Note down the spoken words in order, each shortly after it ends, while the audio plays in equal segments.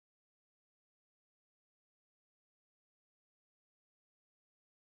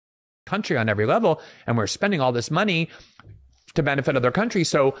country on every level, and we're spending all this money to benefit other countries.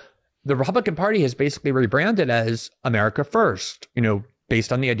 So the Republican Party has basically rebranded as America First,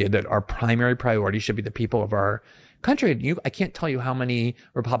 based on the idea that our primary priority should be the people of our country. I can't tell you how many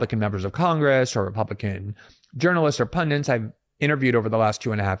Republican members of Congress or Republican journalists or pundits I've interviewed over the last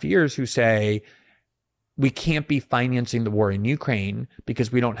 2.5 years who say, we can't be financing the war in Ukraine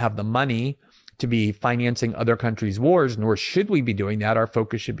because we don't have the money to be financing other countries' wars, nor should we be doing that. Our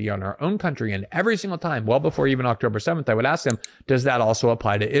focus should be on our own country. And every single time, well before even October 7th, I would ask them, does that also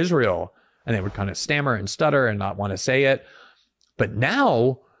apply to Israel? And they would kind of stammer and stutter and not want to say it. But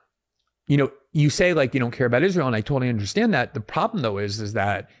now, you say like you don't care about Israel, and I totally understand that. The problem though is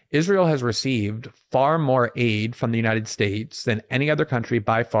that Israel has received far more aid from the United States than any other country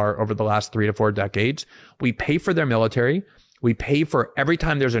by far over the last 3 to 4 decades. We pay for their military. We pay for every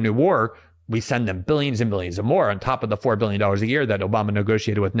time there's a new war, we send them billions and billions and more on top of the $4 billion a year that Obama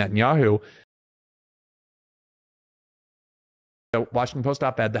negotiated with Netanyahu. The Washington Post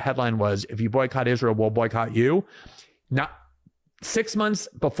op-ed, the headline was, if you boycott Israel, we'll boycott you. Not 6 months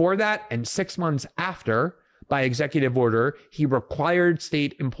before that and 6 months after, by executive order, he required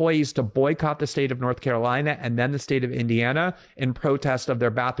state employees to boycott the state of North Carolina and then the state of Indiana in protest of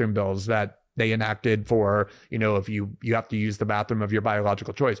their bathroom bills that they enacted for, if you have to use the bathroom of your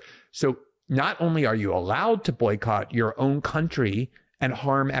biological choice. So not only are you allowed to boycott your own country and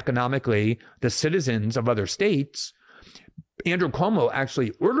harm economically the citizens of other states, Andrew Cuomo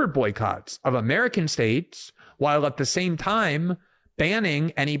actually ordered boycotts of American states while at the same time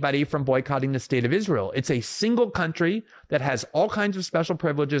banning anybody from boycotting the state of Israel. It's a single country that has all kinds of special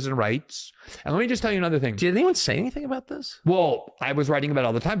privileges and rights. And let me just tell you another thing. Did anyone say anything about this? Well, I was writing about it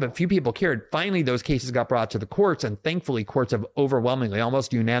all the time, but few people cared. Finally, those cases got brought to the courts, and thankfully courts have overwhelmingly,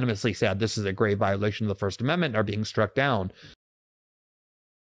 almost unanimously said this is a grave violation of the First Amendment and are being struck down.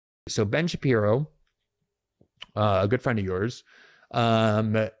 So Ben Shapiro, a good friend of yours,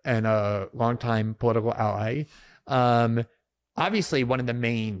 and a longtime political ally, obviously, one of the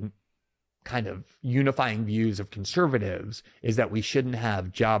main kind of unifying views of conservatives is that we shouldn't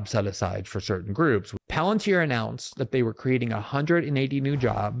have job set-asides for certain groups. Palantir announced that they were creating 180 new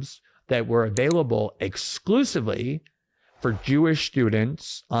jobs that were available exclusively for Jewish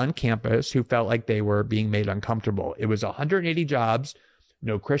students on campus who felt like they were being made uncomfortable. It was 180 jobs.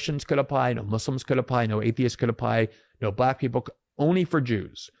 No Christians could apply, no Muslims could apply, no atheists could apply, no Black people, only for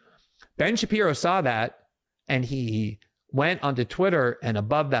Jews. Ben Shapiro saw that, and he went onto Twitter and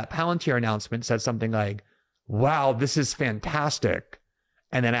above that Palantir announcement said something like, wow, this is fantastic.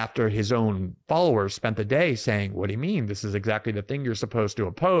 And then after his own followers spent the day saying, what do you mean? This is exactly the thing you're supposed to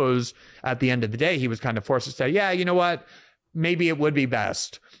oppose. At the end of the day, he was kind of forced to say, yeah, you know what? Maybe it would be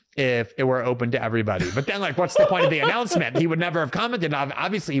best if it were open to everybody. But then, like, what's the point of the announcement? He would never have commented on it.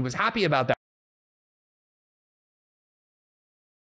 Obviously, he was happy about that.